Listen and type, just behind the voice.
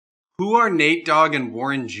Who are Nate Dogg and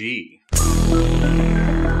Warren G?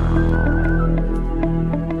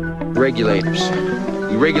 Regulators.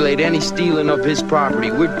 You regulate any stealing of his property.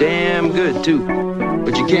 We're damn good, too.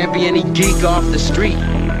 But you can't be any geek off the street.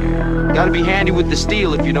 Gotta be handy with the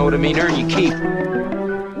steel, if you know what I mean. Earn your keep.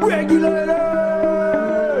 Regulators!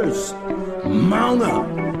 Mount up!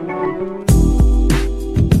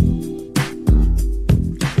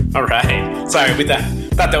 All right. Sorry, we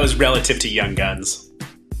thought that was relative to Young Guns.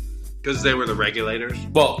 Because they were the regulators?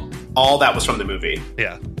 Well, all that was from the movie.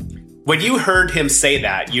 Yeah. When you heard him say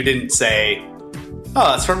that, you didn't say,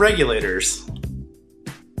 "Oh, it's from Regulators."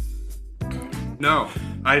 No.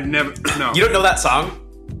 I'd never... No. You don't know that song?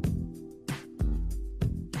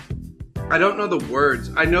 I don't know the words.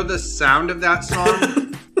 I know the sound of that song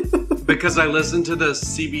because I listened to the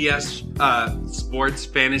CBS Sports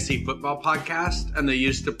Fantasy Football podcast, and they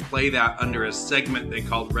used to play that under a segment they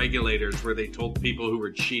called Regulators, where they told people who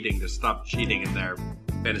were cheating to stop cheating in their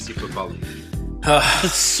fantasy football league. The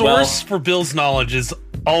source for Bill's knowledge is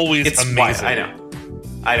always amazing.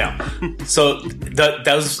 I know. So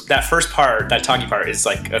that first part, that talking part, is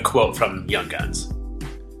like a quote from Young Guns.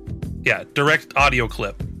 Yeah, direct audio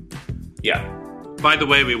clip. Yeah. By the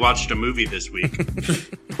way, we watched a movie this week.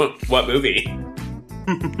 What movie?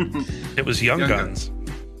 It was Young Guns.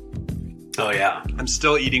 Oh, yeah. I'm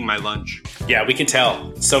still eating my lunch. Yeah, we can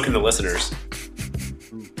tell. So can the listeners.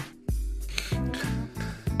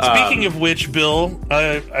 Speaking of which, Bill,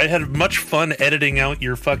 I had much fun editing out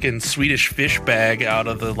your fucking Swedish fish bag out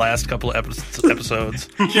of the last couple of episodes.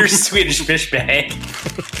 Your Swedish fish bag.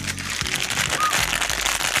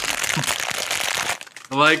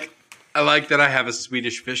 I like that I have a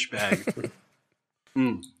Swedish fish bag.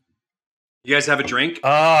 You guys have a drink?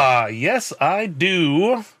 Yes, I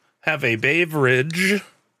do have a beverage.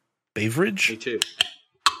 Beverage? Me too.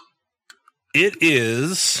 It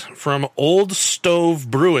is from Old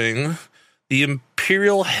Stove Brewing, the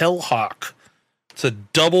Imperial Hellhawk. It's a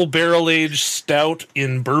double barrel-aged stout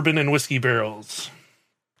in bourbon and whiskey barrels.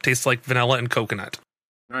 Tastes like vanilla and coconut.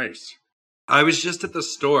 Nice. I was just at the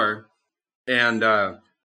store, and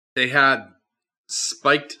they had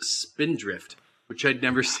spiked spindrift, which I'd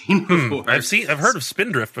never seen before. I've heard of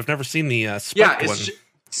Spindrift, but I've never seen the spiked one.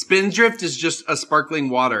 Spindrift is just a sparkling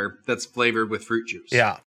water that's flavored with fruit juice.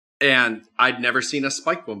 Yeah. And I'd never seen a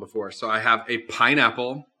spiked one before. So I have a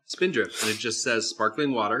pineapple Spindrift. And it just says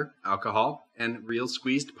sparkling water, alcohol, and real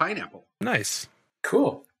squeezed pineapple. Nice.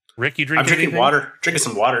 Cool. Rick, you drink I'm drinking anything? water. Drinking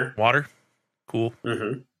some water. Water? Cool.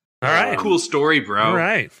 Mm-hmm. All right. Cool story, bro. All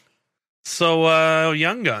right. So,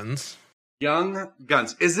 Young Guns. Young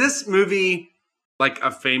Guns. Is this movie like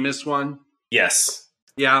a famous one? Yes.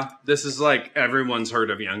 Yeah, this is like everyone's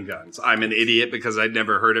heard of Young Guns. I'm an idiot because I'd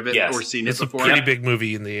never heard of it or seen it before. It's a pretty big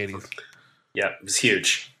movie in the 80s. Yeah, it was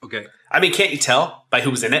huge. Okay. I mean, can't you tell by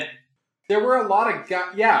who was in it? There were a lot of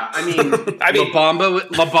guys. Yeah, I mean,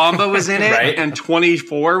 La Bamba was in it, right? And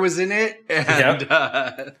 24 was in it,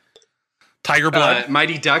 and Tiger Blood,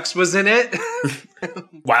 Mighty Ducks was in it.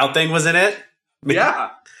 Wild Thing was in it. Yeah,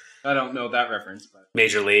 I don't know that reference, but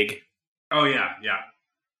Major League. Oh yeah.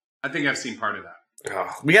 I think I've seen part of that.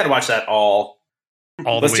 Oh, we got to watch that all.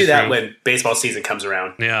 Let's do that when baseball season comes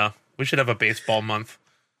around. Yeah, we should have a baseball month.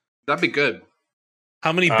 That'd be good.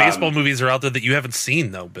 How many baseball movies are out there that you haven't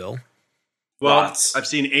seen, though, Bill? Well, Lots. I've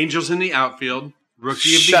seen Angels in the Outfield,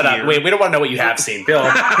 Rookie of the Shut Year. up! Wait, we don't want to know what you have seen, Bill.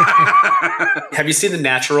 Have you seen The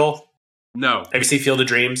Natural? No. Have you seen Field of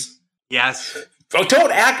Dreams? Yes. Oh,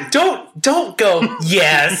 don't act! Don't go!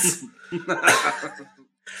 Yes.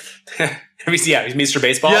 Have you seen Mr.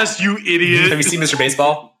 Baseball? Yes, you idiot. Have you seen Mr.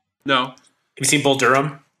 Baseball? No. Have you seen Bull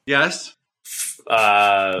Durham? Yes.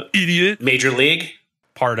 Idiot. Major League?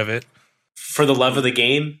 Part of it. For the Love of the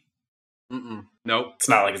Game? Nope. It's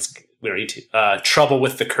not like it's... We don't need to. Trouble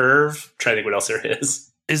with the Curve? I'm trying to think what else there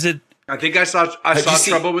is. Is it... I think I saw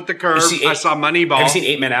Trouble with the Curve. I saw Moneyball. Have you seen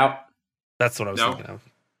 8 Men Out? That's what I was thinking of.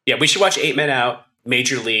 Yeah, we should watch 8 Men Out,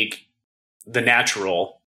 Major League, The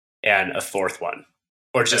Natural, and a fourth one.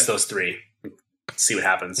 Or just those three. See what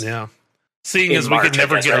happens. Yeah. Seeing In as March, we could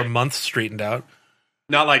never I guess, get right? a month straightened out.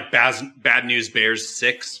 Not like Bad News Bears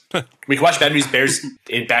 6. We can watch Bad News Bears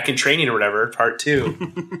back in training or whatever, part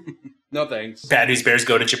 2. No thanks. Bad News Bears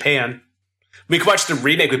go to Japan. We can watch the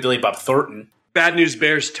remake with Billy Bob Thornton. Bad News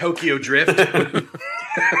Bears Tokyo Drift.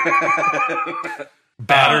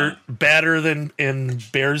 Badder than in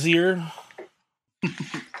Bear's Ear.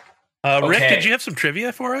 Rick, did you have some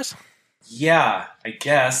trivia for us? Yeah, I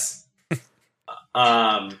guess.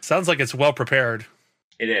 Sounds like it's well prepared.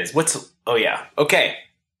 It is. Oh yeah. Okay.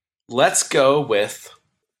 Let's go with.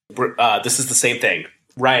 This is the same thing.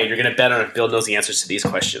 Ryan, you're going to bet on if Bill knows the answers to these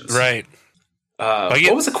questions. Right.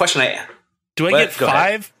 What was the question I... Do I get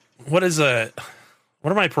 5? What are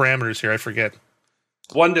my parameters here? I forget.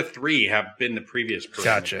 1 to 3 have been the previous parameters.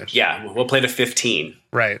 Gotcha. Yeah, we'll play to 15.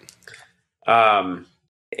 Right. And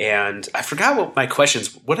I forgot what my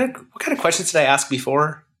questions... What kind of questions did I ask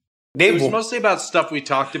before? It was mostly about stuff we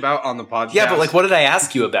talked about on the podcast. Yeah, but like, what did I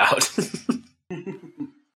ask you about?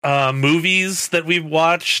 Movies that we've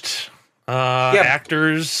watched.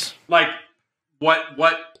 Actors. Like, what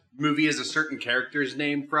movie is a certain character's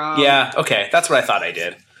name from? Yeah, okay. That's what I thought I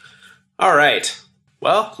did. All right.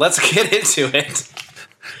 Well, let's get into it.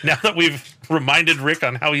 Now that we've reminded Rick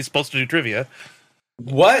on how he's supposed to do trivia.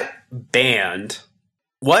 What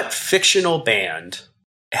fictional band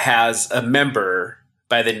has a member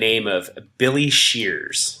by the name of Billy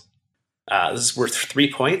Shears? This is worth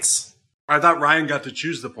 3 points. I thought Ryan got to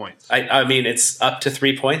choose the points. I mean, it's up to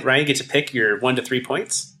 3 points. Ryan, you get to pick your 1 to 3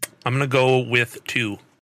 points. I'm going to go with 2.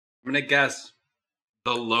 I'm going to guess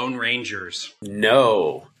the Lone Rangers.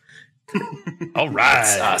 No. All right.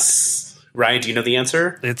 It's us. Ryan, do you know the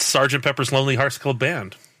answer? It's Sgt. Pepper's Lonely Hearts Club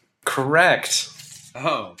Band. Correct.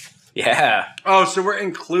 Oh. Yeah. Oh, so we're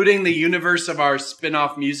including the universe of our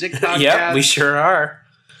spin-off music podcast? Yep, we sure are.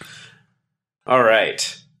 All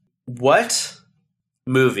right. What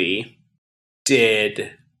movie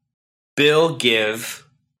did Bill give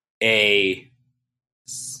a...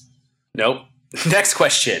 Nope. Next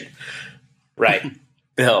question. Right.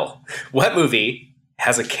 Bill, what movie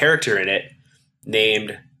has a character in it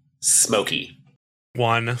named Smokey?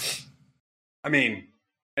 1. I mean,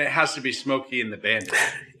 it has to be Smokey and the Bandit.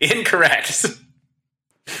 Incorrect.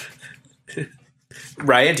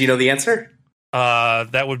 Ryan, do you know the answer?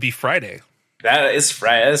 That would be Friday. That is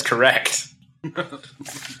Friday. That is correct.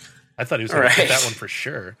 I thought he was going to get that one for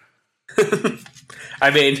sure. I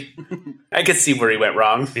mean, I could see where he went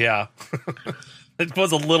wrong. Yeah. It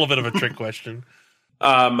was a little bit of a trick question.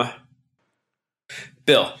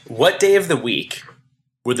 Bill, what day of the week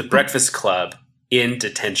were the Breakfast Club in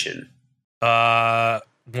detention? 1.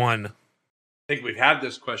 I think we've had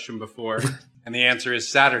this question before, and the answer is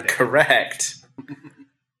Saturday. Correct.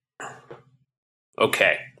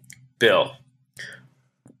 Okay. Bill,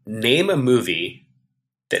 name a movie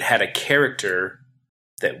that had a character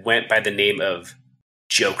that went by the name of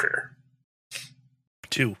Joker.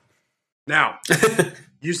 2. Now,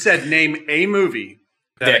 you said name a movie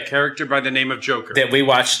that had a character by the name of Joker. That we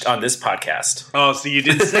watched on this podcast. Oh, so you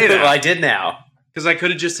didn't say that. Well, I did now. Because I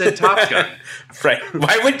could have just said Top Gun. Right.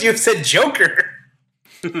 Why wouldn't you have said Joker?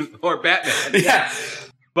 Or Batman. Yeah.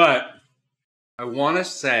 But I want to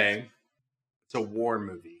say it's a war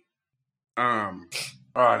movie. And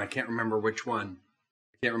I can't remember which one.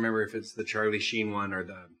 I can't remember if it's the Charlie Sheen one or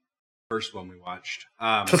the first one we watched.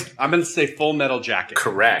 I'm going to say Full Metal Jacket.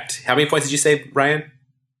 Correct. How many points did you say, Ryan?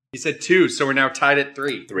 He said 2, so we're now tied at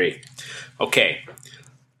 3. 3. Okay.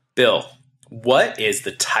 Bill, what is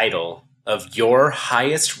the title of your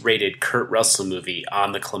highest rated Kurt Russell movie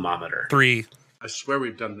on the Clemometer? 3. I swear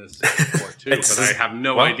we've done this before too, but I have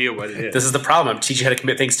no idea what it is. This is the problem. I'm teaching you how to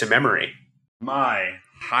commit things to memory. My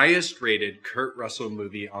highest rated Kurt Russell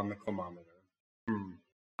movie on the Clemometer.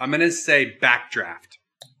 I'm going to say Backdraft.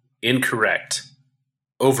 Incorrect.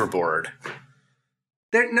 Overboard.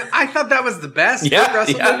 I thought that was the best Kurt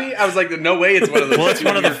Russell movie. I was like, no way it's one of the Well, it's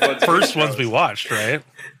one of the first ones we watched, right?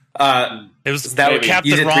 It was Captain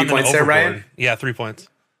you did Ron 3 and points there, Overboard. Ryan? Yeah, 3 points.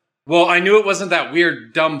 Well, I knew it wasn't that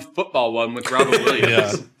weird, dumb football one with Robert Williams.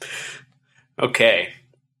 Yeah. Okay.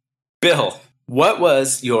 Bill, what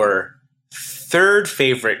was your third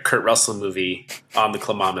favorite Kurt Russell movie on the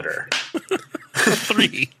Clemometer?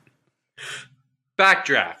 3.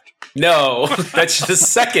 Backdraft. No, that's the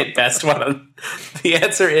second best one. The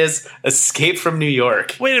answer is Escape from New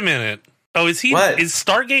York. Wait a minute. Oh, is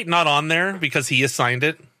Stargate not on there because he assigned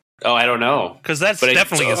it? Oh, I don't know. Because that's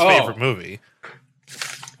definitely his favorite movie.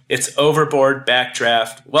 It's Overboard,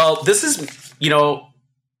 Backdraft. Well, this is,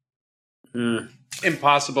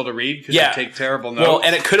 impossible to read because you take terrible notes. Well,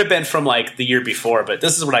 and it could have been from like the year before, but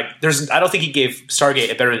this is what I don't think he gave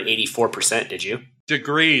Stargate a better than 84%, did you?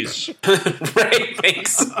 Degrees. Right,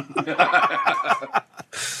 thanks.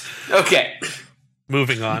 Okay.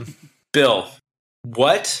 Moving on. Bill,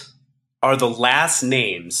 what are the last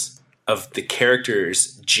names of the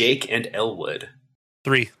characters Jake and Elwood?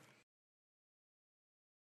 3.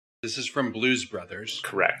 This is from Blues Brothers.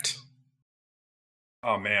 Correct.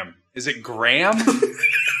 Oh, man. Is it Graham?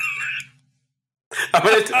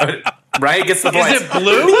 Ryan gets the point. Is it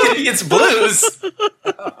Blue? It's Blues.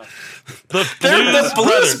 They're the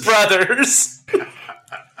Blues Brothers.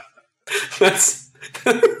 That's...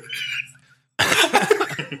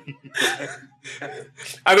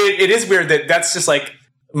 I mean, it is weird that that's just like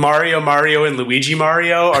Mario, and Luigi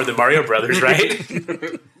Mario are the Mario brothers,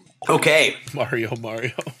 right? Okay. Mario.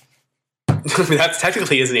 That's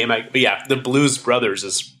technically his name. But yeah, the Blues Brothers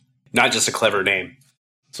is not just a clever name.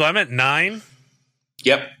 So I'm at 9.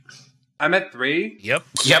 Yep. I'm at 3. Yep.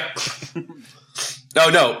 Oh,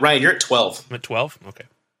 no, Ryan, you're at 12. I'm at 12? Okay.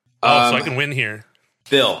 So I can win here.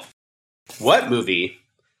 Bill, what movie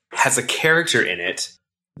has a character in it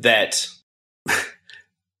that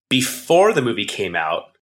before the movie came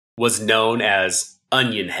out was known as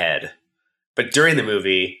Onion Head, but during the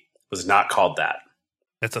movie was not called that?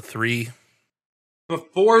 That's a 3.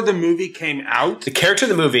 Before the movie came out? The character in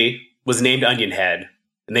the movie was named Onion Head,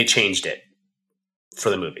 and they changed it for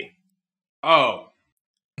the movie. Oh,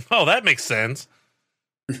 that makes sense.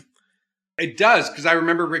 it does, because I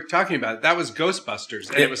remember Rick talking about it. That was Ghostbusters,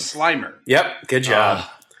 and it was Slimer. Yep, good job.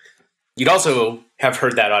 You'd also have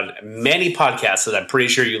heard that on many podcasts that I'm pretty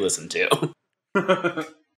sure you listen to.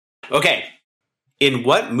 Okay. In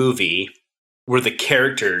what movie were the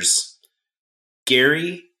characters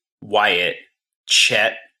Gary, Wyatt,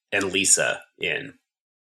 Chet, and Lisa in?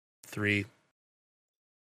 3.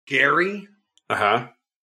 Gary,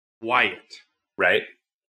 Wyatt, Right?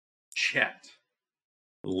 Chet,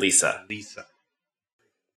 Lisa.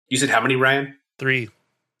 You said how many, Ryan? 3.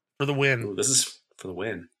 For the win. Ooh, this is for the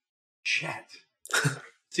win. Chet.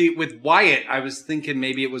 See, with Wyatt, I was thinking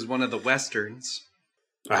maybe it was one of the Westerns.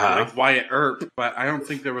 Like Wyatt Earp, but I don't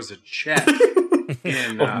think there was a Chet.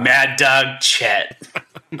 in, Mad Dog Chet.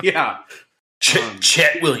 Yeah.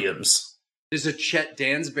 Chet Williams. There's a Chet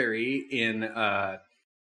Dansbury in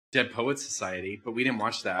Dead Poets Society, but we didn't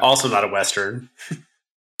watch that. Also not a Western.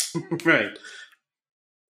 Right.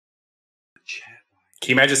 Can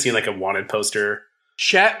you imagine seeing like a wanted poster?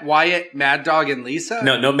 Chet, Wyatt, Mad Dog, and Lisa?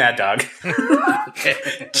 No Mad Dog.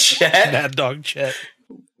 Chet. Mad Dog Chet.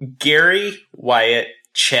 Gary, Wyatt,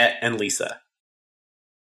 Chet, and Lisa.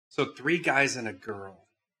 So 3 guys and a girl.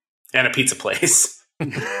 And a pizza place.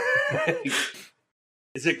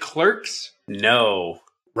 Is it Clerks? No.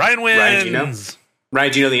 Ryan wins.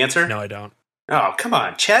 Ryan, do you know the answer? No, I don't. Oh, come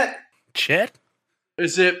on. Chet?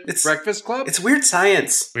 Is it Breakfast Club? It's Weird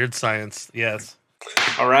Science. Weird Science, yes.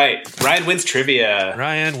 All right. Ryan wins trivia.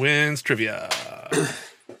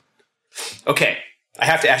 Okay. I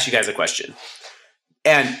have to ask you guys a question.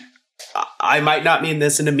 And I might not mean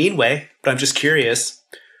this in a mean way, but I'm just curious.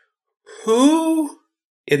 Who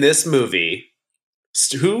in this movie,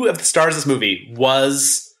 who of the stars of this movie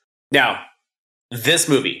was, now, this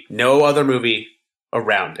movie, no other movie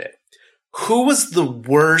around it, who was the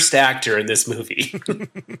worst actor in this movie?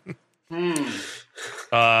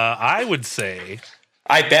 I would say...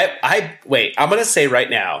 I'm going to say right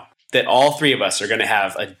now that all 3 of us are going to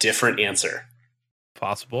have a different answer.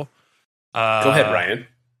 Possible. Go ahead, Ryan.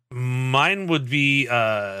 Mine would be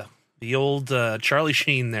the old Charlie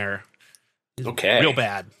Sheen there. He's real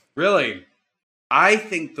bad. Really? I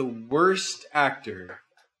think the worst actor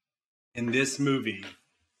in this movie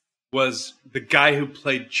was the guy who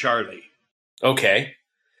played Charlie. Okay.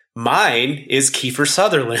 Mine is Kiefer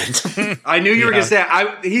Sutherland. I knew you were going to say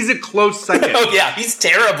he's a close second. Oh yeah, he's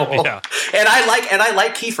terrible. Yeah. And I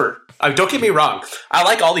like Kiefer. Don't get me wrong. I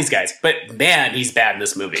like all these guys, but man, he's bad in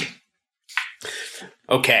this movie.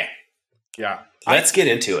 Okay. Yeah. Let's get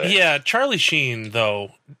into it. Yeah, Charlie Sheen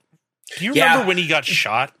though. Do you remember when he got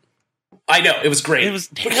shot? I know, it was great. It was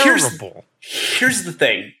terrible. Here's the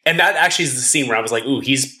thing. And that actually is the scene where I was like, ooh,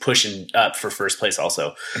 he's pushing up for first place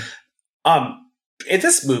also. In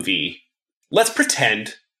this movie, let's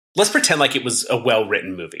pretend like it was a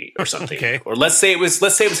well-written movie or something. Okay. Or let's say it was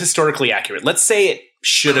historically accurate. Let's say it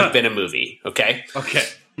should have been a movie, okay? Okay.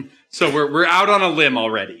 So we're out on a limb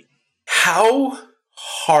already. How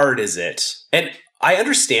hard is it? And I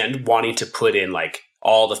understand wanting to put in like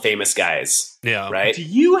all the famous guys. Yeah. Right? Do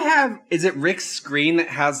you have, is it Rick's screen that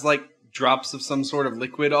has like drops of some sort of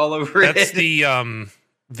liquid all over it? That's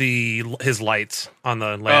his lights on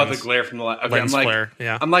the lens. Oh, the glare from the light. Okay, lens flare.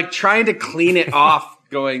 Yeah. I'm like trying to clean it off,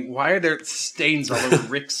 going, why are there stains all over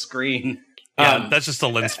Rick's screen? Yeah, that's just a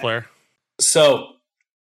lens flare. So,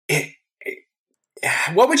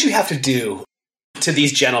 what would you have to do to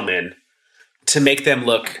these gentlemen to make them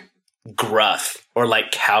look gruff or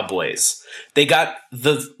like cowboys? They got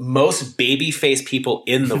the most baby-faced people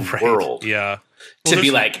in the world. Yeah. To be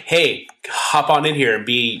like, hey, hop on in here and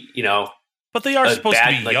be, But they are supposed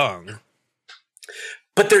to be young.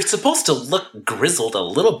 But they're supposed to look grizzled a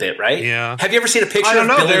little bit, right? Yeah. Have you ever seen a picture of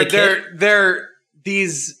Billy the Kid? They're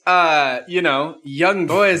these, young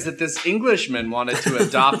boys that this Englishman wanted to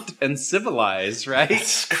adopt and civilize, right?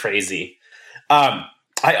 It's crazy.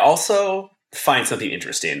 I also find something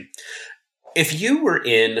interesting. If you were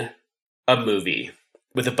in a movie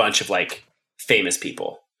with a bunch of like famous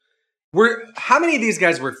people, How many of these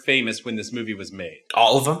guys were famous when this movie was made?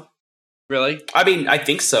 all of them. Really? I mean, I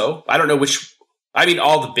think so. I don't know which. I mean,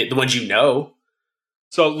 all the ones you know.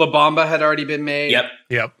 So La Bamba had already been made.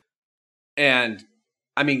 Yep. And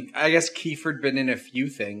I mean, I guess Kiefer had been in a few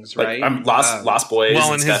things, Like, right? Lost Boys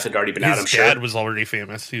Well, and stuff had already been out. I'm his sure. dad was already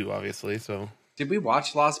famous too, obviously. So Did we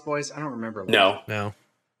watch Lost Boys? I don't remember. No. no,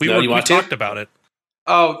 No, you we want to? talked about it.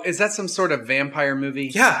 Oh, is that some sort of vampire movie?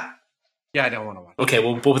 Yeah. Yeah, I don't want to watch it. Okay,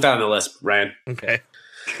 we'll put that on the list, Ryan. Okay.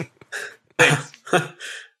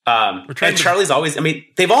 And trying to- Charlie's always. I mean,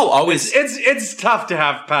 they've all always. It's tough to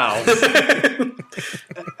have pals.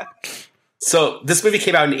 So this movie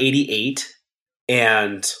came out in '88,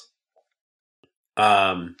 and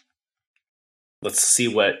let's see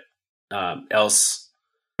what else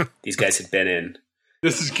these guys had been in.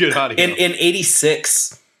 This is good audio. In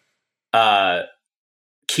 '86, Kiefer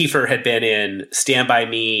had been in Stand By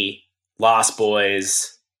Me, Lost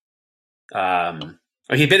Boys.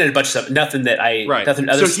 He'd been in a bunch of stuff. Nothing that I Right. Nothing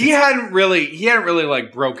other. So he hadn't really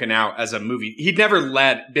like broken out as a movie. He'd never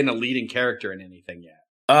been a leading character in anything yet.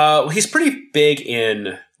 He's pretty big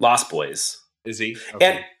in Lost Boys, Is he?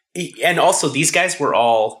 Okay. and also these guys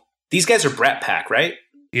are Brat Pack, right?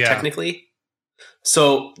 Yeah. Technically.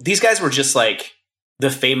 So these guys were just like the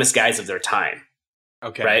famous guys of their time,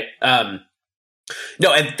 Okay. right?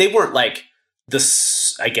 No, and they weren't like the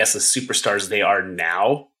superstars they are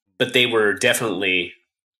now, but they were definitely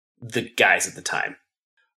the guys at the time.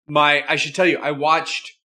 I should tell you, I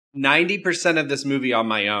watched 90% of this movie on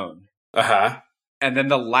my own. Uh-huh. And then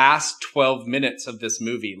the last 12 minutes of this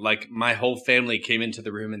movie, like my whole family came into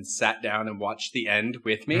the room and sat down and watched the end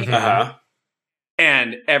with me. Mhm. Uh-huh.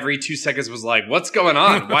 And every 2 seconds was like, what's going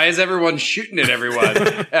on? Why is everyone shooting at everyone?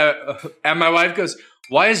 And my wife goes,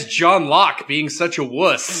 why is John Locke being such a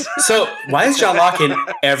wuss? So why is John Locke in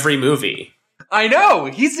every movie? I know.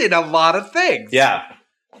 He's in a lot of things. Yeah.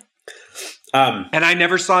 And I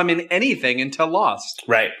never saw him in anything until Lost.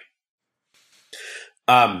 Right.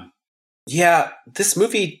 Yeah, this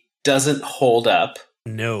movie doesn't hold up.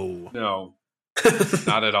 No. No,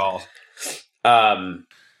 not at all.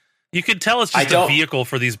 You could tell it's I just a don't- vehicle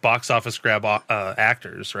for these box office grab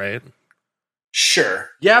actors, right? Sure.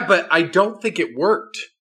 Yeah, but I don't think it worked.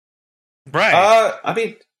 Right. I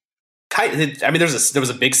mean, there was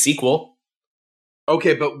a big sequel.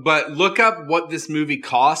 Okay, but look up what this movie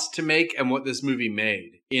cost to make and what this movie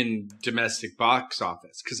made in domestic box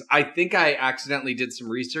office. Because I think I accidentally did some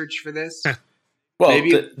research for this. Well,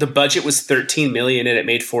 Maybe- the budget was $13 million and it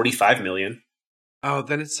made $45 million. Oh,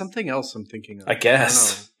 then it's something else I'm thinking of. I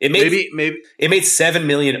guess I it don't know. made Maybe. it made $7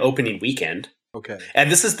 million opening weekend, Okay.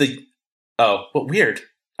 and this is what weird.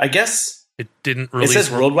 I guess it didn't it release.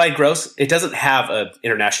 says worldwide gross. It doesn't have a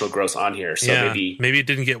international gross on here, so yeah, maybe it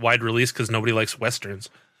didn't get wide release because nobody likes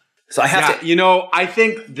westerns. so I have to. You know, I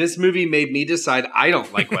think this movie made me decide I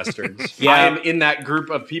don't like westerns. Yeah. I am in that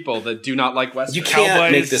group of people that do not like westerns. You can't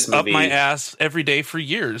Cowboys make this up movie. my ass every day for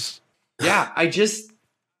years. Yeah,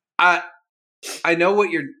 I know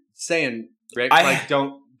what you're saying, Rick. I-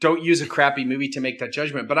 Don't use a crappy movie to make that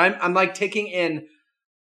judgment. But I'm like taking in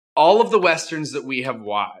all of the westerns that we have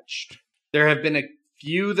watched. There have been a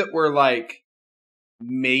few that were like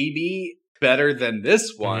maybe better than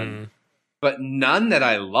this one, but none that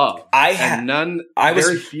I love.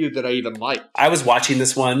 Very few that I even like. I was watching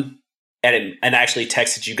this one and actually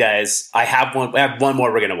texted you guys. I have one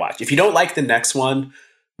more we're gonna watch. If you don't like the next one,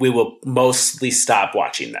 we will mostly stop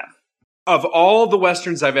watching them. Of all the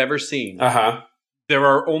westerns I've ever seen, Uh-huh. there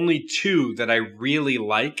are only two that I really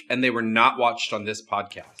like, and they were not watched on this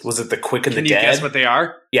podcast. Was it The Quick and Can the you Dead? guess what they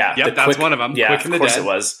are? Yeah. Yep, The that's one of them. Yeah, Quick and the of course Dead. it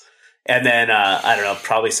was. And then, I don't know,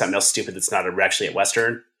 probably something else stupid that's not actually a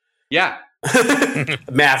Western. Yeah.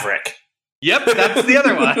 Maverick. Yep, that's the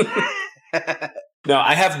other one. No,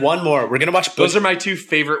 I have one more. We're gonna watch Those are my two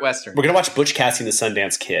favorite westerns. We're gonna watch Butch Cassidy and the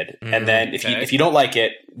Sundance Kid, and then if Okay. you don't like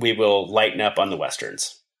it, we will lighten up on the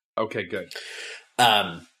westerns. Okay, good.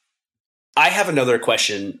 I have another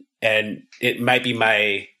question, and it might be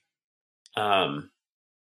my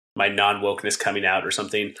my non-wokeness coming out or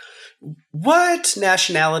something. What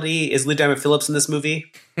nationality is Lou Diamond Phillips in this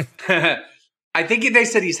movie? I think they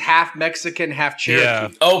said he's half Mexican, half Cherokee. Yeah.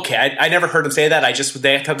 Okay, I never heard him say that.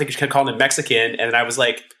 They thought they could call him Mexican, and I was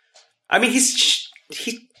like, I mean,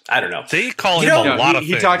 I don't know. They call him No, a lot of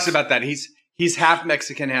he things. talks about that. He's half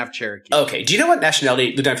Mexican, half Cherokee. Okay, do you know what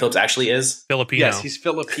nationality Lou Diamond Phillips actually is? Filipino. Yes, he's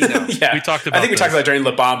Filipino. Yeah, We talked about I think we talked this. about it during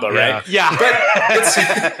La Bamba, right? Yeah.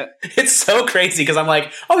 But it's so crazy because I'm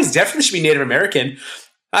like, oh, he's definitely should be Native American.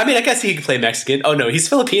 I mean, I guess he could play Mexican. Oh no, he's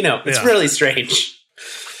Filipino. It's really strange.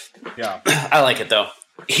 Yeah. I like it though.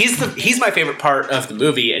 He's my favorite part of the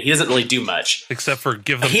movie, and he doesn't really do much. Except for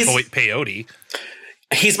give them peyote.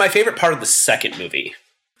 He's my favorite part of the second movie.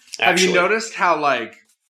 Actually. Have you noticed how, like,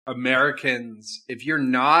 Americans, if you're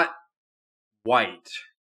not white,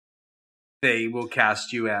 they will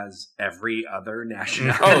cast you as every other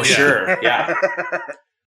nationality? Oh, sure. Yeah.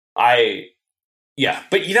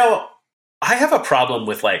 But, I have a problem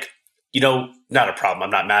with, like, not a problem.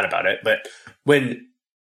 I'm not mad about it. But when,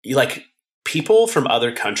 people from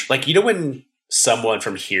other countries, like, when someone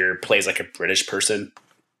from here plays, like, a British person,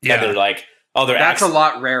 and they're like, oh, that's a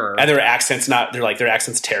lot rarer. And their accent's their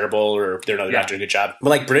accent's terrible, or they're not doing a good job. But,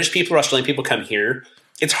 like, British people or Australian people come here,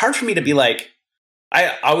 it's hard for me to be like,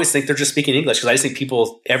 I always think they're just speaking English, because I just think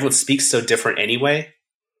everyone speaks so different anyway.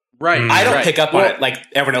 Right. I don't pick up on it like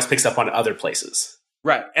everyone else picks up on other places.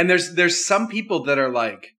 Right. And there's some people that are,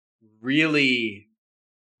 like, really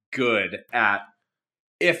good at,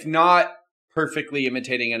 if not perfectly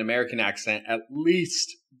imitating an American accent, at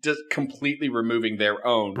least just completely removing their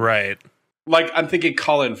own. Right. Like, I'm thinking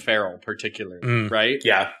Colin Farrell particularly, right?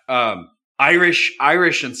 Yeah. Irish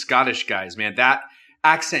and Scottish guys, man, that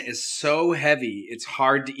accent is so heavy, it's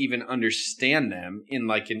hard to even understand them in,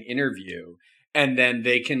 like, an interview. And then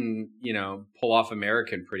they can, pull off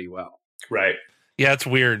American pretty well. Right. Yeah, it's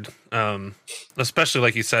weird. Especially,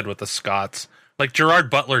 like you said, with the Scots. Like, Gerard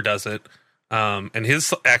Butler does it, and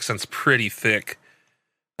his accent's pretty thick.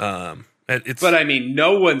 But I mean,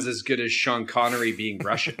 no one's as good as Sean Connery being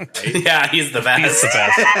Russian, right? Yeah, he's the best. He's the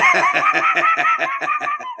best.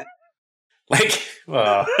 Like,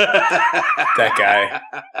 that guy.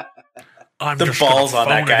 The balls on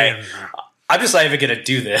that guy. I'm just not even going to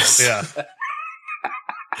do this. Yeah.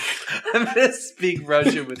 I'm going to speak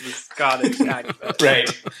Russian with the Scottish accent. Right.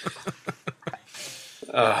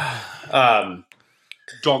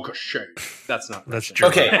 Dankeschön. That's not Russian. True.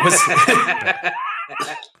 Okay. I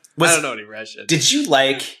don't know any Russian. Did you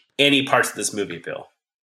like any parts of this movie, Bill?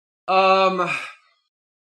 I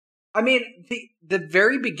mean, the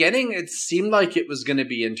very beginning, it seemed like it was going to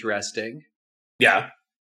be interesting. Yeah.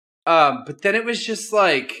 But then it was just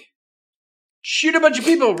like, shoot a bunch of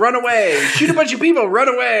people, run away. Shoot a bunch of people, run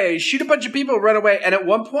away. Shoot a bunch of people, run away. And at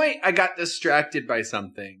one point, I got distracted by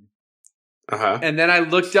something. Uh-huh. And then I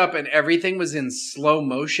looked up and everything was in slow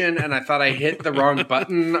motion, and I thought I hit the wrong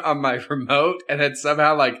button on my remote and had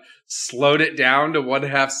somehow, like, slowed it down to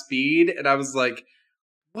 1/2 speed. And I was like,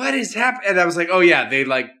 what is happening? And I was like, oh yeah, they,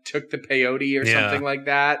 like, took the peyote or something like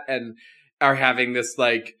that and are having this,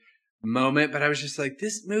 like, moment. But I was just like,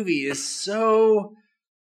 this movie is so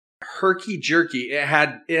herky-jerky. It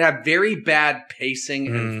had very bad pacing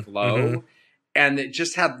and flow, and it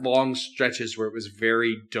just had long stretches where it was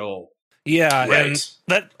very dull. Yeah, right.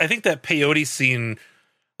 And I think that peyote scene,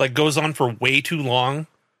 like, goes on for way too long.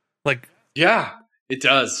 Like, yeah, it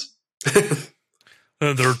does.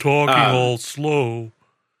 They're talking all slow.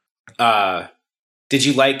 Do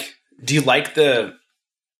you like the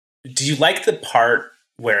part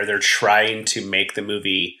where they're trying to make the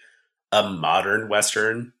movie a modern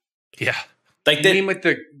Western? Yeah. Like, you mean with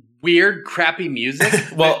the weird, crappy music?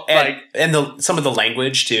 Well, and some of the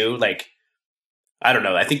language too. Like, I don't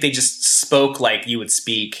know. I think they just spoke like you would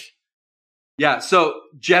speak. Yeah. So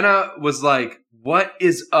Jenna was like, "What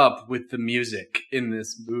is up with the music in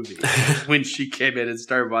this movie?" when she came in and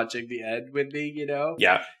started watching the end with me,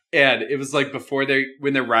 Yeah. And it was like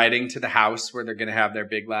when they're riding to the house where they're going to have their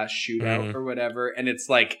big last shootout or whatever. And it's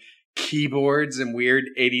like keyboards and weird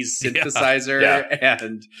 80s synthesizer. Yeah.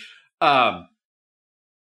 And,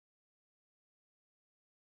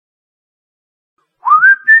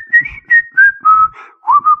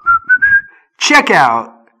 check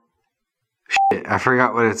out. Shit, I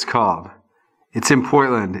forgot what it's called. It's in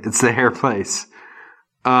Portland. It's the hair place.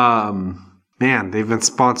 Man, they've been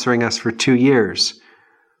sponsoring us for 2 years.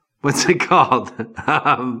 What's it called?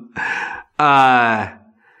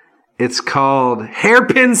 It's called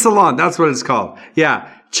Hairpin Salon. That's what it's called. Yeah,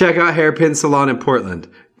 check out Hairpin Salon in Portland.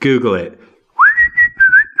 Google it.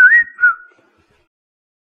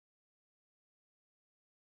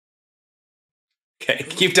 Okay,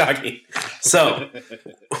 keep talking. So,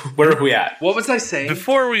 where are we at? What was I saying?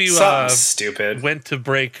 Before we stupid went to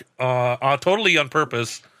break, totally on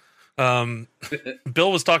purpose,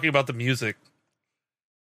 Bill was talking about the music.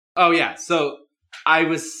 Oh, yeah. So I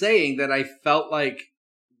was saying that I felt like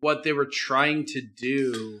what they were trying to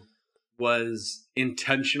do was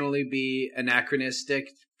intentionally be anachronistic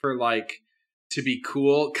for, like, to be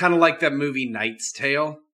cool. Kind of like that movie Knight's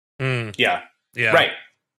Tale. Mm. Yeah. Yeah. Right.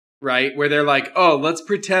 right? Where they're like, oh, let's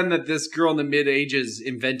pretend that this girl in the mid ages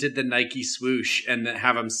invented the Nike swoosh and then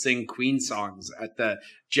have them sing Queen songs at the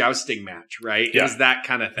jousting match, right? Yeah. It was that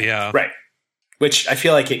kind of thing. Yeah. Right. Which I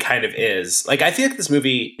feel like it kind of is. Like, I feel like this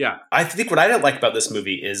movie, I think what I don't like about this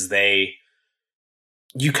movie is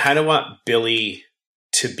you kind of want Billy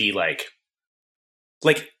to be like,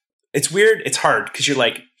 it's weird. It's hard because you're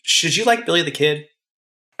like, should you like Billy the Kid?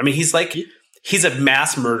 I mean, he's a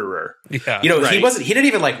mass murderer. Yeah. You know, Right. he didn't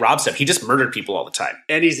even like rob stuff. He just murdered people all the time.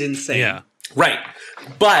 And he's insane. Yeah. Right.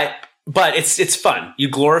 But it's fun. You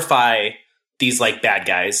glorify these like bad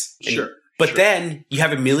guys. But then you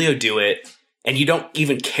have Emilio do it and you don't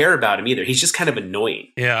even care about him either. He's just kind of annoying.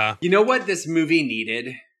 Yeah. You know what this movie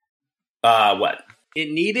needed? What?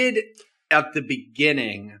 It needed at the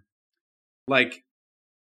beginning, like,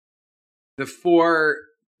 the four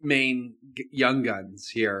main young guns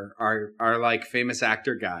here are like famous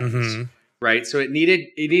actor guys, Mhm. right? So it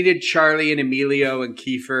needed Charlie and Emilio and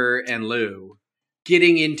Kiefer and Lou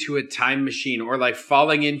getting into a time machine or like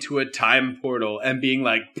falling into a time portal and being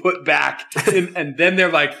like put back, and then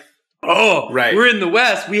they're like, oh, Right. we're in the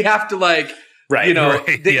West, we have to like. Right. You know,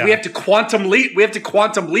 Right, we have to quantum leap. We have to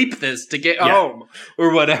quantum leap this to get home,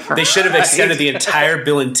 or whatever. They should have extended the entire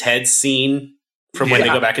Bill and Ted scene from when they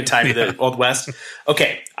go back in time to the Old West.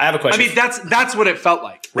 Okay, I have a I question. mean, that's what it felt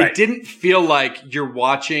like. Right. It didn't feel like you're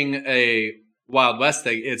watching a Wild West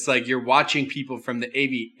thing. It's like you're watching people from the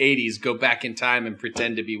 80s go back in time and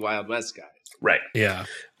pretend to be Wild West guys. Right. Yeah.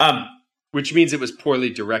 Which means it was poorly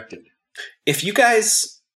directed. If you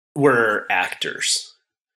guys were actors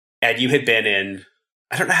and you had been in,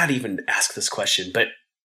 I don't know how to even ask this question, but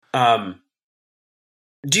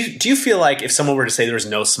do you feel like if someone were to say there was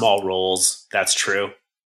no small roles, that's true?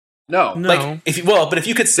 No. No. Like but if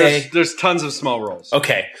you could say There's tons of small roles.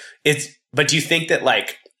 okay, but do you think that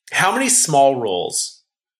like how many small roles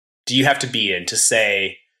do you have to be in to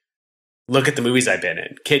say, look at the movies I've been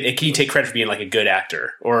in? Can you take credit for being like a good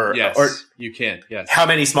actor? Or Yes, or you can. Yes. how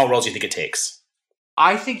many small roles do you think it takes?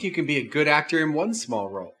 I think you can be a good actor in one small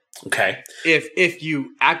role. Okay. If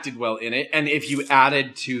you acted well in it, and if you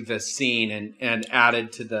added to the scene and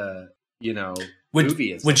added to the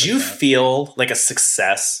movie. And Would stuff you like that. feel like a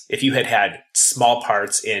success if you had small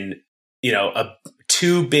parts in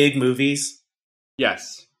two big movies?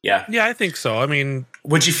 Yes. Yeah. Yeah, I think so. I mean,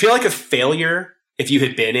 Would you feel like a failure if you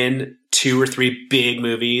had been in 2 or 3 big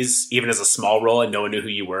movies, even as a small role, and no one knew who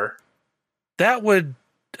you were? that would,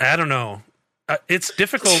 I don't know. It's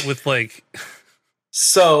difficult with like,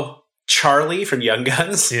 So Charlie from Young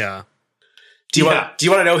Guns. yeah. Do you want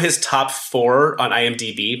to know his top 4 on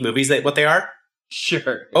IMDb movies? What they are?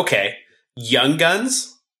 Sure. Okay, Young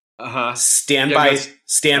Guns, Uh-huh. Stand Young by Guns.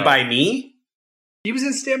 by Me. He was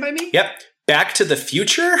in Stand By Me? Yep, Back to the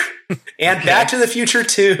Future, and Back to the Future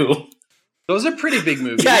 2. Those are pretty big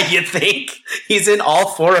movies. Yeah, you think he's in all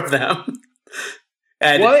 4 of them?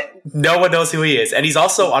 And What? no one knows who he is, and he's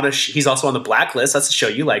also on the Blacklist. That's the show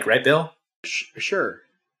you like, right, Bill? Sure.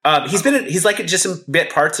 He's like just in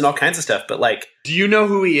bit parts and all kinds of stuff, but like, Do you know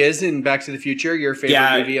who he is in Back to the Future? Your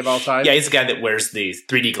favorite movie of all time? yeah, he's the guy that wears the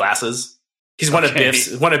 3D glasses. He's one of Biff's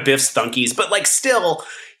Thunkies, but like still,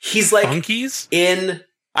 he's like Thunkies? in.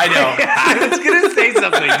 I know. I was going to say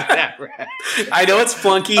something to that, right? I know it's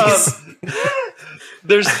flunkies.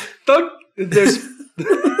 There's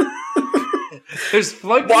there's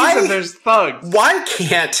flunkies Why? and there's thugs. Why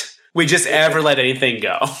can't we just ever let anything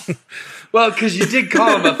go? Well, because you did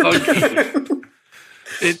call him a funky.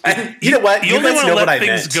 You know what? You You only guys want know to what I let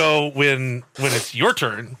things meant. go when it's your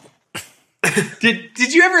turn.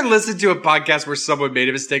 Did you ever listen to a podcast where someone made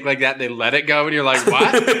a mistake like that and they let it go and you're like,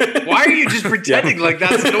 what? Why are you just pretending like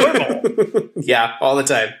that's normal? Yeah, all the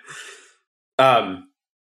time.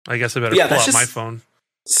 I guess I better Yeah, pull out that's my just- phone.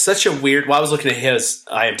 Such a weird. While I was looking at his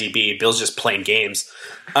IMDb, Bill's just playing games.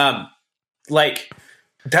 Like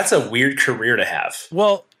that's a weird career to have.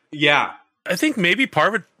 Well, Yeah. I think maybe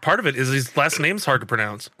part of it is his last name's hard to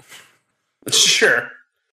pronounce. Sure.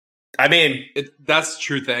 I mean, That's a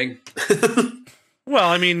true thing. Well,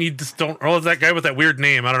 I mean, you just don't. Oh, that guy with that weird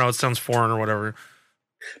name. I don't know. It sounds foreign or whatever.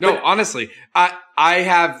 No, honestly, I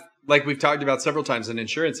have, like we've talked about several times, an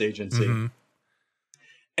insurance agency. Mhm.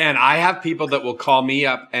 And I have people that will call me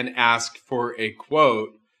up and ask for a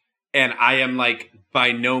quote. And I am like,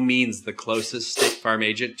 by no means the closest State Farm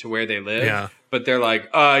agent to where they live. Yeah. But they're like,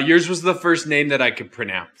 yours was the first name that I could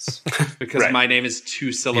pronounce because Right. my name is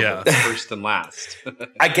 2 syllables, first and last.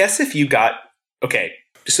 I guess if you got okay,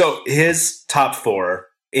 so his top 4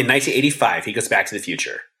 in 1985, he goes Back to the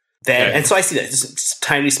Future. Then, Okay. and so I see that it's a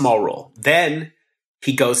tiny small role. Then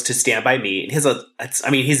he goes to Stand by Me, and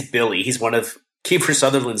he's Billy. He's one of Kiefer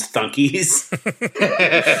Sutherland's Thunkies.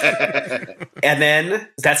 And then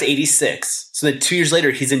that's 86. So then 2 years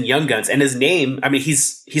later, he's in Young Guns. And his name, I mean,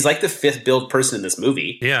 he's like the 5th billed person in this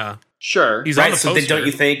movie. Yeah. Sure. He's on the So poster. then don't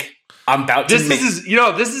you think I'm about to This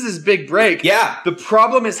is his big break. Yeah. The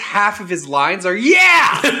problem is half of his lines are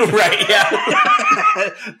yeah. Right, yeah.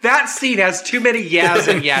 That scene has too many yeahs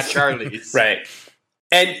and yeah Charlies. Right.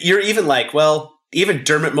 And you're even like, well, even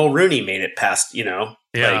Dermot Mulrooney made it past, Yeah.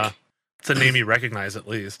 Like, It's a name you recognize at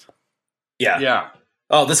least. yeah. Yeah.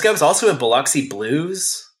 Oh, this guy was also in Biloxi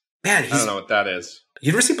Blues. Man, I don't know what that is.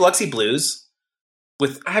 You ever see Biloxi Blues?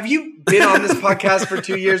 Have you been on this podcast for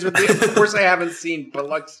 2 years with me? Of course I haven't seen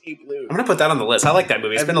Biloxi Blues. I'm going to put that on the list. I like that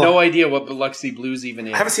movie. I have no idea what Biloxi Blues even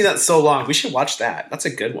is. I haven't seen that in so long. We should watch that. That's a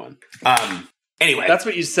good one. Anyway. That's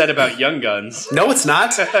what you said about Young Guns. No, it's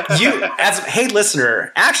not. Hey,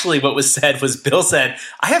 listener, actually what was said was Bill said,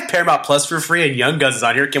 I have Paramount Plus for free and Young Guns is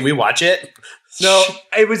on here. Can we watch it? No,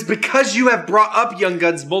 it was because you have brought up Young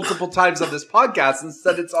Guns multiple times on this podcast and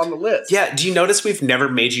said it's on the list. Yeah, do you notice we've never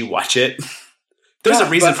made you watch it? There's a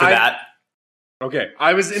reason for that. Okay,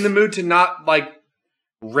 I was in the mood to not,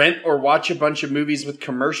 rent or watch a bunch of movies with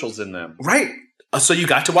commercials in them. Right. So you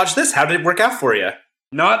got to watch this. How did it work out for you?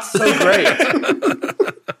 Not so great.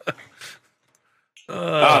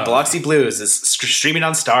 Biloxi Blues is streaming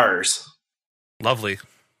on Stars. Lovely.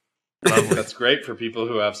 That's great for people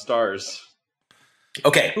who have stars.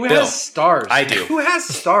 Okay, Who Bill, has stars? I do. Who has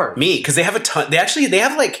stars? Me, because they have a ton. They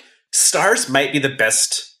have Stars might be the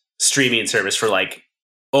best streaming service for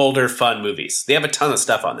older fun movies. They have a ton of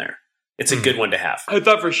stuff on there. It's a good one to have. I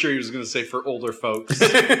thought for sure he was going to say for older folks.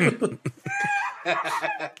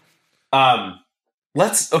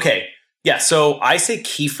 Okay. Yeah, so I say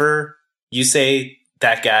Kiefer, you say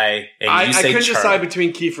that guy, and you say I couldn't Charlie. decide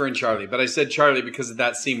between Kiefer and Charlie, but I said Charlie because of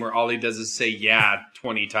that scene where all he does is say yeah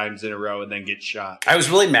 20 times in a row and then get shot. I was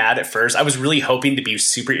really mad at first. I was really hoping to be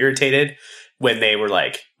super irritated when they were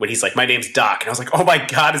when he's like, my name's Doc. And I was like, oh my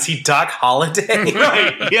God, is he Doc Holliday?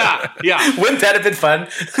 Right. Yeah. Wouldn't that have been fun?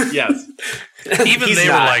 Yes. Even He's they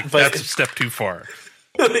not, were like, but- that's a step too far.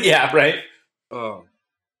 Yeah, right? Oh.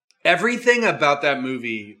 Everything about that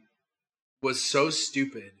movie was so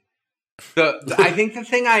stupid. I think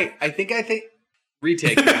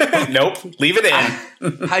retake that. Nope. Leave it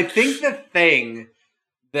in. I think the thing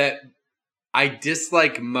that I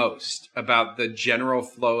dislike most about the general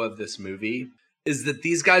flow of this movie is that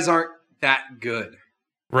these guys aren't that good.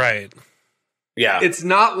 Right. Yeah. It's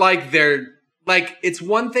not like they're it's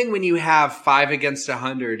one thing when you have 5 against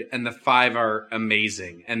 100 and the 5 are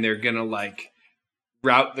amazing and they're gonna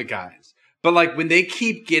rout the guys. But when they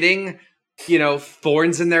keep getting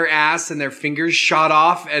thorns in their ass and their fingers shot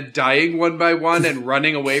off and dying one by one and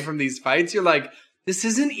running away from these fights, you're like, this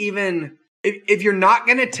isn't even... If you're not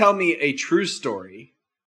going to tell me a true story,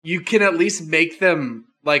 you can at least make them,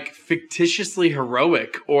 fictitiously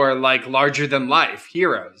heroic or, larger than life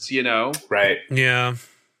heroes, Right. Yeah.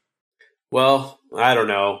 Well, I don't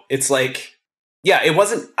know. It's it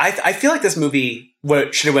wasn't... I feel like this movie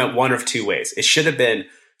should have went one of two ways. It should have been,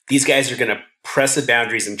 these guys are going to press the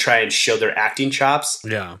boundaries and try and show their acting chops.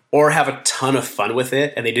 Yeah. Or have a ton of fun with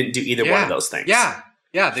it, and they didn't do either one of those things. Yeah.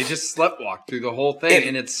 Yeah, they just sleptwalked through the whole thing,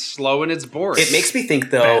 and it's slow and it's boring. It makes me think,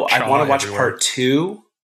 though, Bad I want to watch everywhere. part 2,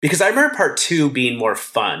 because I remember part 2 being more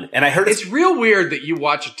fun, and I heard It's real weird that you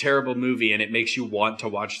watch a terrible movie and it makes you want to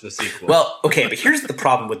watch the sequel. Well, okay, but here's the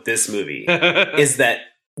problem with this movie, is that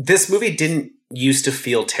this movie didn't used to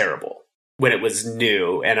feel terrible when it was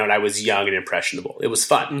new and when I was young and impressionable. It was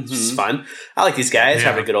fun. It was fun. I like these guys,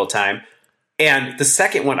 having a good old time. And the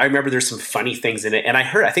second one, I remember there's some funny things in it. And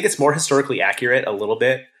I think it's more historically accurate a little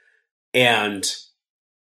bit. And,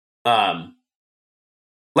 do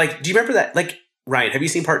you remember that? Ryan, have you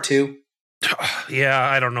seen part 2? Yeah,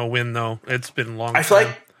 I don't know when though. It's been a long I feel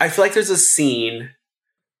time. like there's a scene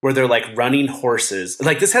where they're running horses.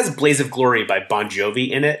 This has Blaze of Glory by Bon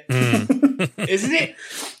Jovi in it. Isn't it?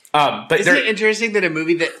 But Isn't it interesting that a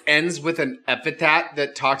movie that ends with an epitaph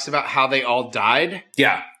that talks about how they all died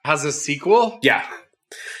yeah. has a sequel? Yeah.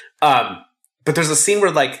 But there's a scene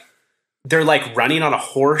where they're running on a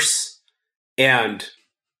horse and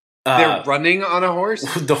They're running on a horse?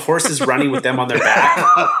 the horse is running with them on their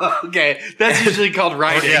back. Okay, that's usually called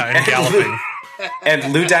riding. Yeah, and galloping.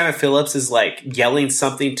 And Lou Diamond Phillips is yelling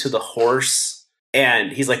something to the horse.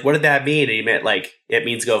 And he's like, what did that mean? And he meant it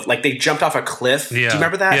means go. They jumped off a cliff. Yeah. Do you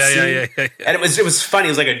remember that scene? Yeah. And it was funny.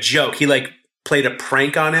 It was like a joke. He played a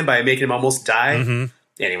prank on him by making him almost die. Mm-hmm.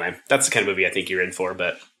 Anyway, that's the kind of movie I think you're in for.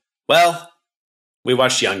 But, well, we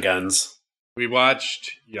watched Young Guns. We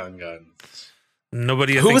watched Young Guns.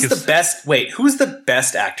 Nobody. Who was the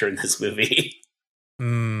best actor in this movie?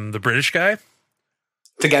 The British guy?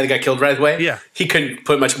 The guy that got killed right away? Yeah. He couldn't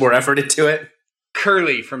put much more effort into it.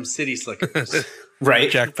 Curly from City Slickers. Right.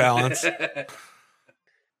 Jack Palance.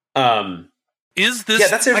 Is this... Yeah,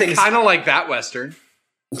 that's I everything. kind of like that Western.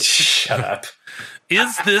 Shut up.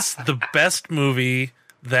 Is this the best movie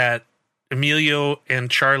that Emilio and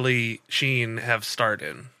Charlie Sheen have starred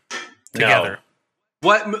in together?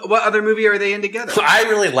 What other movie are they in together? I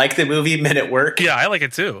really like the movie Men at Work. Yeah, I like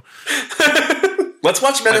it too. Let's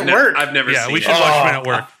watch Men at Work. I've never Yeah, seen we it. should watch Men at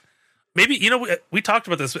Work. Maybe, we talked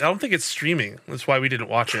about this. I don't think it's streaming. That's why we didn't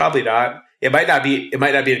watch it. Probably not. It might not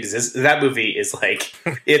be exist. That movie is like,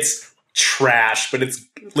 it's trash, but it's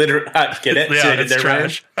literally, get it? Yeah, it's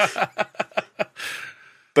trash.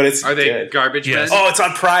 But it's Are they good. garbage Yes. men? Oh, it's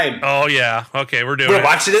on Prime. Oh, yeah. Okay, we're doing We're it.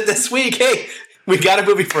 watching it this week. Hey, we got a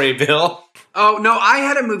movie for you, Bill. Oh, no, I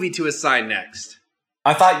had a movie to assign next.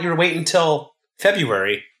 I thought you were waiting until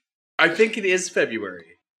February. I think it is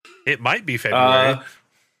February. It might be February.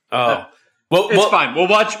 Well, It's fine. We'll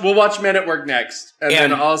watch Men at Work next, and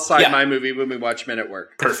then I'll assign yeah. my movie when we watch Men at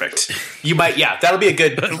Work. Perfect. You might, that'll be a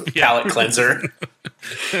good palate cleanser.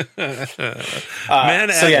 Men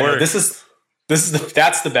at Work.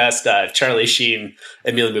 That's the best Charlie Sheen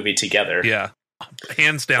Emilio movie together. Yeah.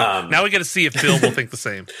 Hands down. Now we got to see if Bill will think the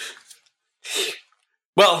same.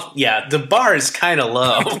 Well, yeah, the bar is kind of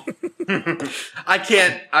low.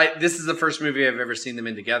 This is the first movie I've ever seen them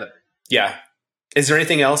in together. Yeah. Is there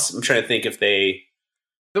anything else? I'm trying to think if they...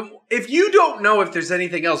 If you don't know if there's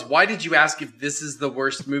anything else, why did you ask if this is the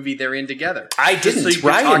worst movie they're in together? I didn't. So you can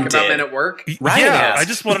Ryan talk did. about Men at Work? Ryan Yeah, asked. I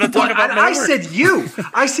just wanted to talk about Men at I Work. said you.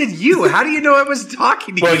 I said you. How do you know I was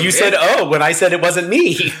talking to you? Well, you said, when I said it wasn't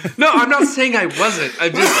me. No, I'm not saying I wasn't.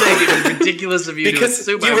 I'm just saying it was ridiculous of you Because to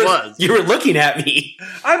assume you I were, was. you were looking at me.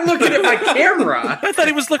 I'm looking at my camera. I thought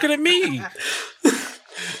he was looking at me.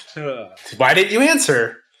 Why didn't you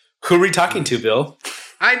answer? Who were we talking to, Bill?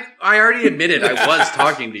 I already admitted I was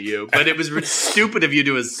talking to you, but it was stupid of you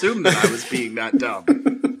to assume that I was being that dumb.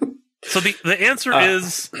 So the answer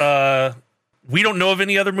is we don't know of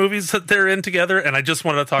any other movies that they're in together, and I just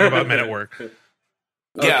wanted to talk about Men at Work.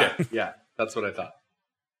 Yeah. Okay. Yeah, that's what I thought.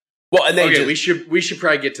 Well, and they we should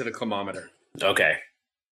probably get to the Clemometer. Okay.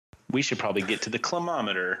 We should probably get to the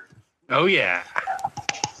Clemometer. Oh yeah.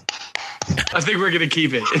 I think we're gonna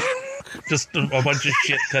keep it. Just a bunch of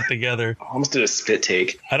shit cut together. I almost did a spit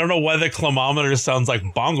take. I don't know why the Clemometer sounds like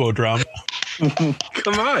bongo drum.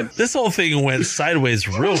 Come on. This whole thing went sideways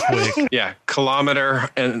real quick. Yeah, Clemometer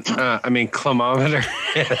and Clemometer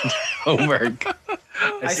and homework.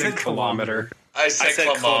 I said Clemometer. I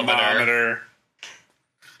said Clemometer.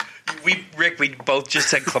 Rick, we both just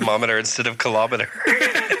said Clemometer instead of kilometer.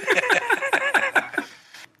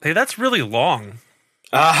 Hey, that's really long.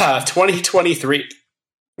 2023.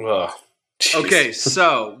 Ugh, Okay,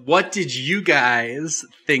 so what did you guys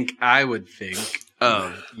think I would think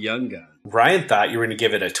of Young Gun? Ryan thought you were going to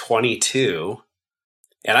give it a 22,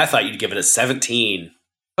 and I thought you'd give it a 17.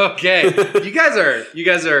 Okay, you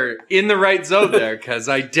guys are in the right zone there, because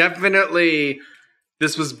I definitely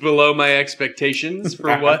this was below my expectations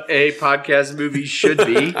for what a podcast movie should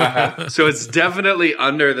be. So it's definitely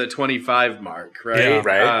under the 25 mark, right? Yeah,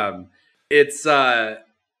 right.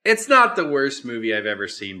 It's not the worst movie I've ever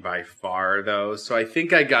seen by far, though. So I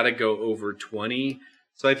think I got to go over 20.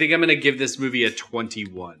 So I think I'm going to give this movie a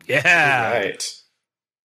 21. Yeah. Right.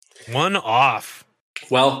 One off.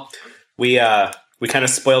 Well, we kind of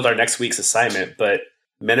spoiled our next week's assignment, but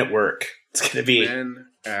Men at Work. It's going to be Men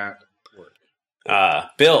at Work.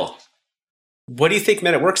 Bill. What do you think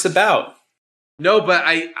Men at Work's about? No, but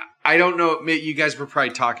I don't know. You guys were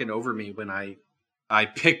probably talking over me when I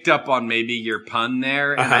picked up on maybe your pun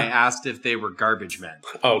there, and I asked if they were garbage men.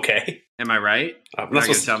 Okay. Am I right? You're not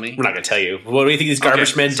going to tell me? We're not going to tell you. What do you think these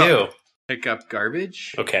garbage men do? Pick up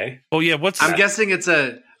garbage? Okay. Oh, yeah. I'm guessing it's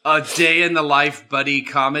a day in the life buddy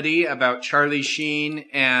comedy about Charlie Sheen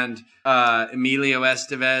and Emilio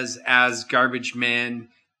Estevez as garbage men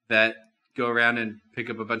that go around and pick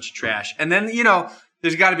up a bunch of trash. And then,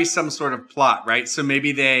 there's got to be some sort of plot, right? So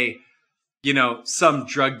maybe they... some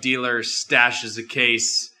drug dealer stashes a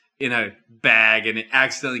case in a bag and it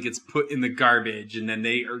accidentally gets put in the garbage, and then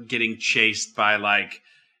they are getting chased by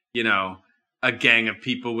a gang of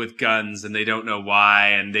people with guns, and they don't know why,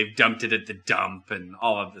 and they've dumped it at the dump and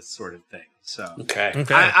all of this sort of thing. So Okay.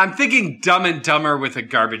 I'm thinking Dumb and Dumber with a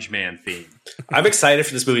garbage man theme. I'm excited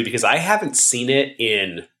for this movie because I haven't seen it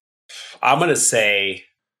in, I'm going to say,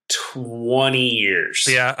 20 years.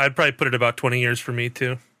 Yeah, I'd probably put it about 20 years for me,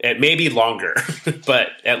 too. It may be longer, but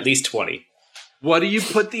at least 20. What do you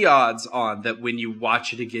put the odds on that when you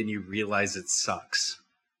watch it again, you realize it sucks?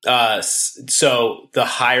 So the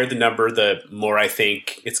higher the number, the more I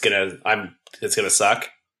think it's gonna suck.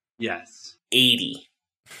 Yes. 80.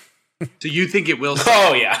 So you think it will suck?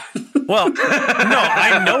 Oh yeah. Well, no,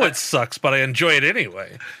 I know it sucks, but I enjoy it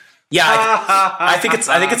anyway. Yeah, I think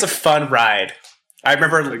it's a fun ride. I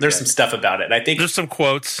remember there's some stuff about it. And I think there's some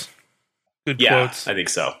quotes. Good yeah, quotes. I think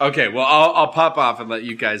so. Okay, well, I'll pop off and let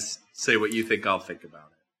you guys say what you think I'll think about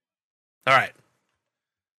it. All right.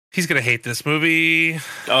 He's going to hate this movie.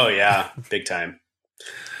 Oh, yeah. Big time.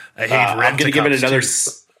 I hate I'm going to give it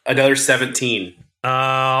Rent-A-Cops, another 17.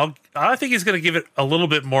 I think he's going to give it a little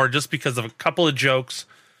bit more just because of a couple of jokes.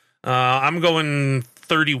 I'm going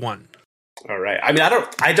 31. All right. I mean,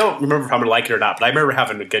 I don't remember if I'm going to like it or not, but I remember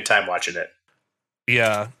having a good time watching it.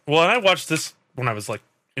 Yeah. Well, and I watched this when I was like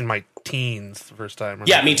in my teens the first time.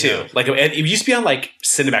 Yeah, me too. Like it used to be on like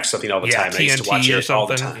Cinemax or something all the time. TNT I used to watch it all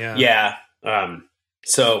the time. Yeah.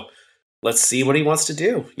 So let's see what he wants to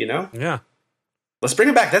do, you know? Yeah. Let's bring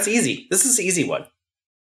him back. That's easy. This is an easy one.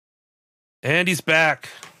 And he's back.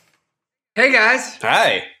 Hey, guys.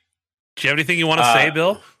 Hi. Do you have anything you want to say,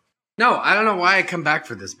 Bill? No, I don't know why I come back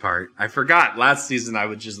for this part. I forgot. Last season, I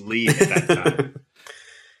would just leave at that time.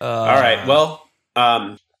 All right. Well,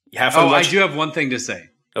 have fun. I do have one thing to say.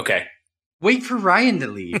 Okay. Wait for Ryan to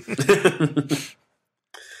leave.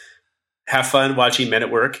 Have fun watching Men at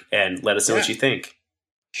Work and let us know what you think.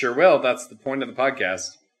 Sure will. That's the point of the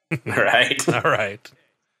podcast. All right. All right.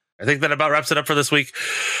 I think that about wraps it up for this week.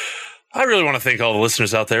 I really want to thank all the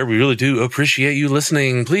listeners out there. We really do appreciate you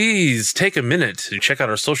listening. Please take a minute to check out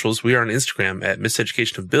our socials. We are on Instagram at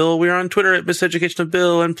MiseducationofBill. We are on Twitter at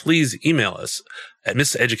MiseducationofBill. And please email us at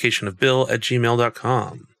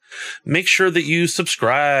miseducationofbill@gmail.com. Make sure that you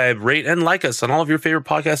subscribe, rate, and like us on all of your favorite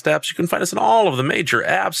podcast apps. You can find us on all of the major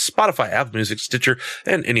apps, Spotify, Apple Music, Stitcher,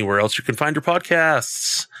 and anywhere else you can find your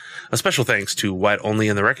podcasts. A special thanks to White Only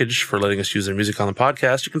and The Wreckage for letting us use their music on the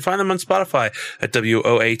podcast. You can find them on Spotify at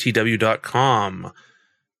WOATW.com.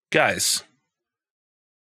 Guys,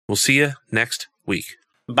 we'll see you next week.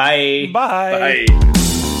 Bye. Bye. Bye.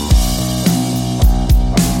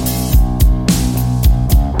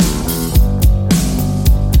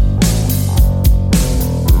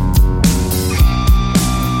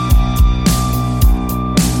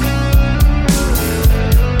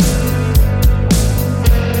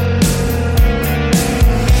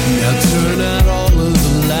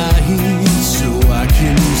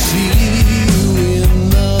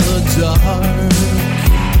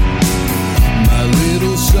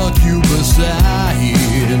 Succubus, I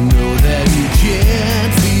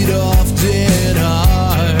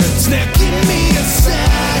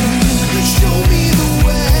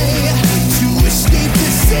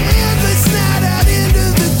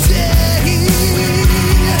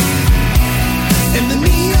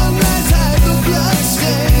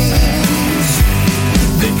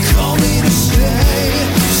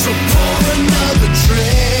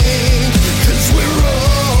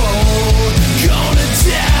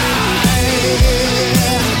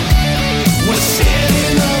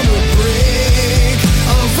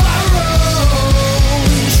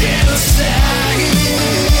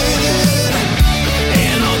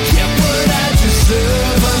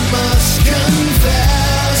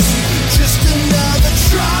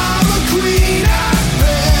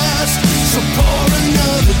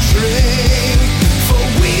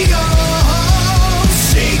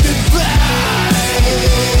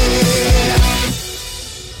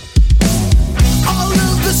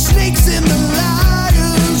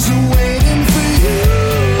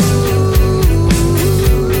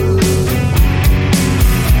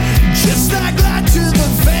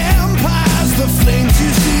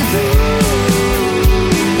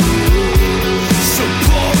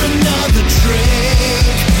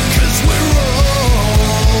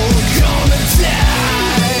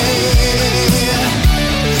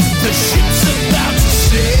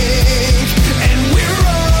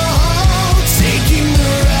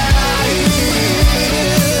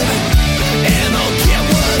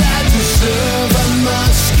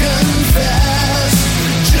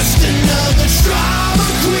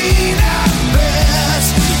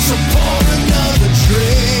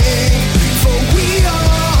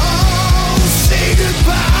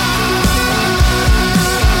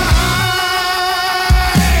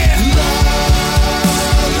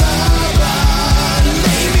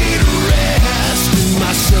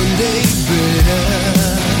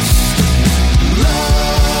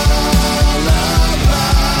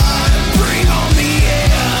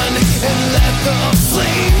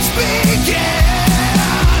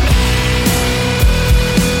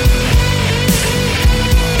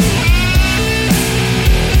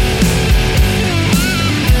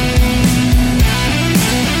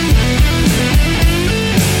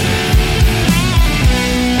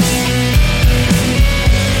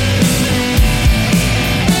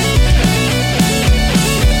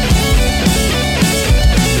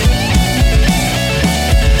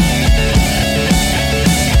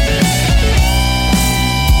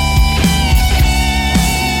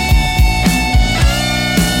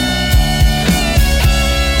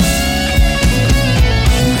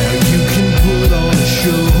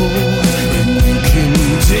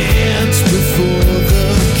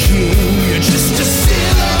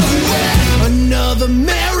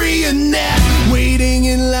marionette waiting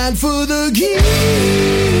in line for the guillotine.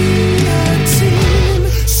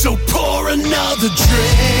 So pour another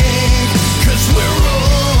drink.